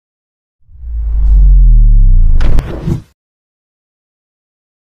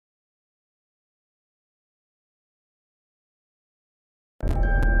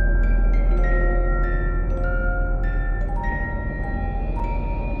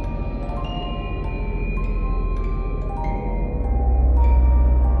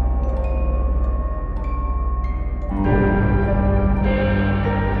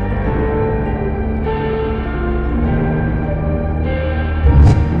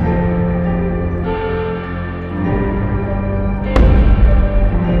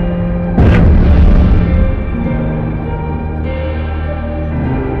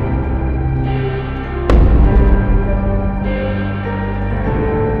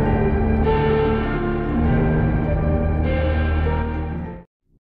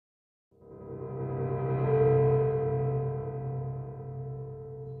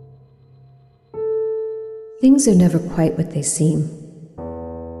Things are never quite what they seem.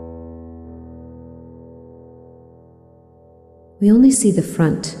 We only see the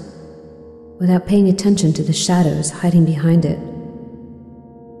front, without paying attention to the shadows hiding behind it.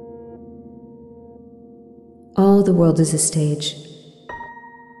 All the world is a stage,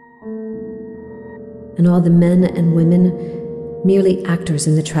 and all the men and women merely actors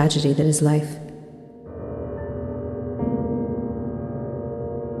in the tragedy that is life.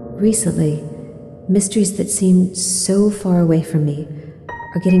 Recently, mysteries that seemed so far away from me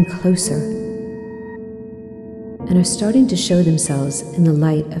are getting closer and are starting to show themselves in the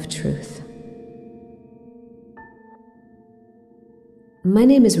light of truth. My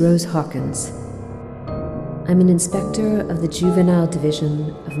name is Rose Hawkins. I'm an inspector of the Juvenile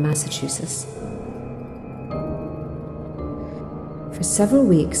Division of Massachusetts. For several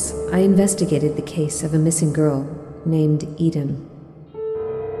weeks, I investigated the case of a missing girl named Eden.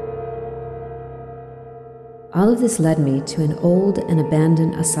 All of this led me to an old and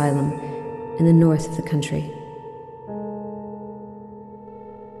abandoned asylum in the north of the country.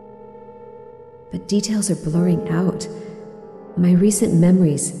 But details are blurring out. My recent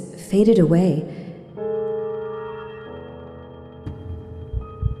memories faded away,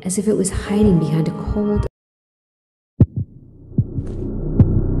 as if it was hiding behind a cold.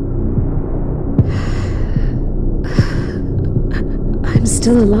 I'm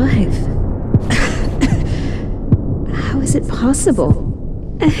still alive. How is it possible?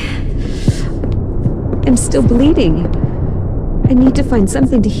 I'm still bleeding. I need to find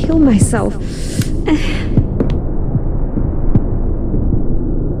something to heal myself.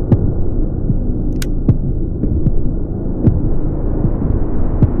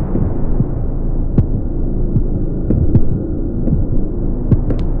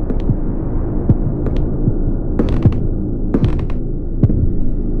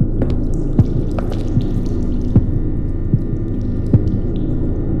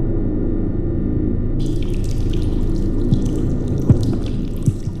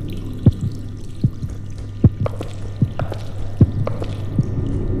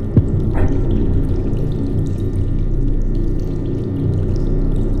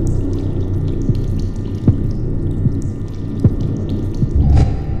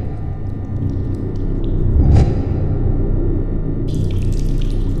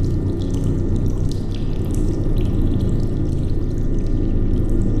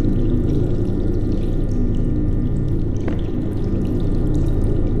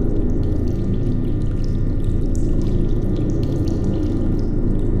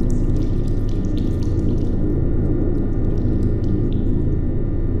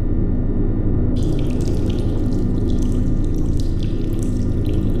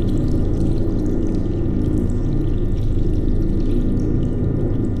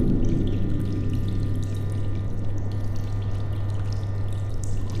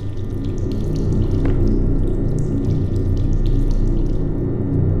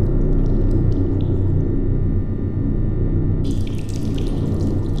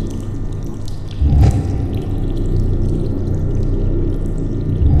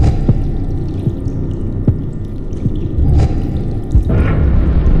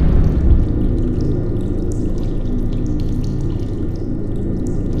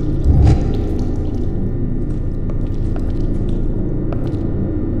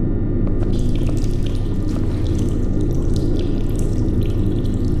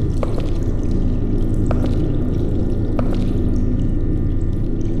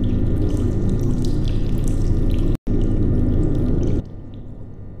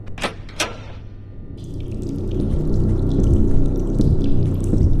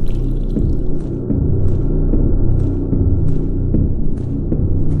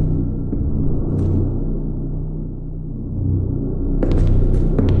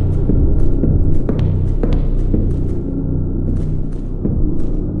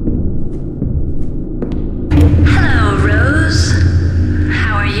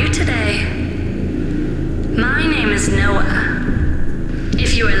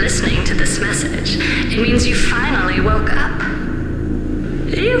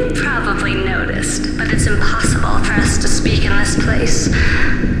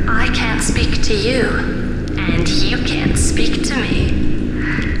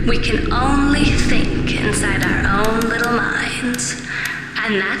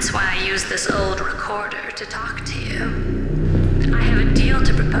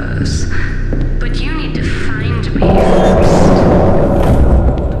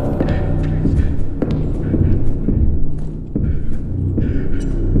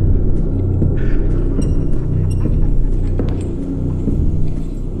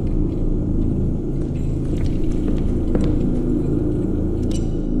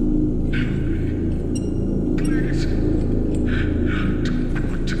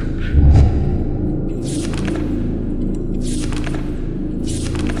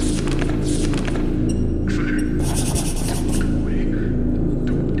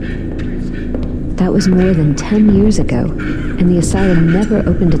 That was more than 10 years ago, and the asylum never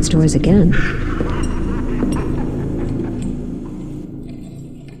opened its doors again.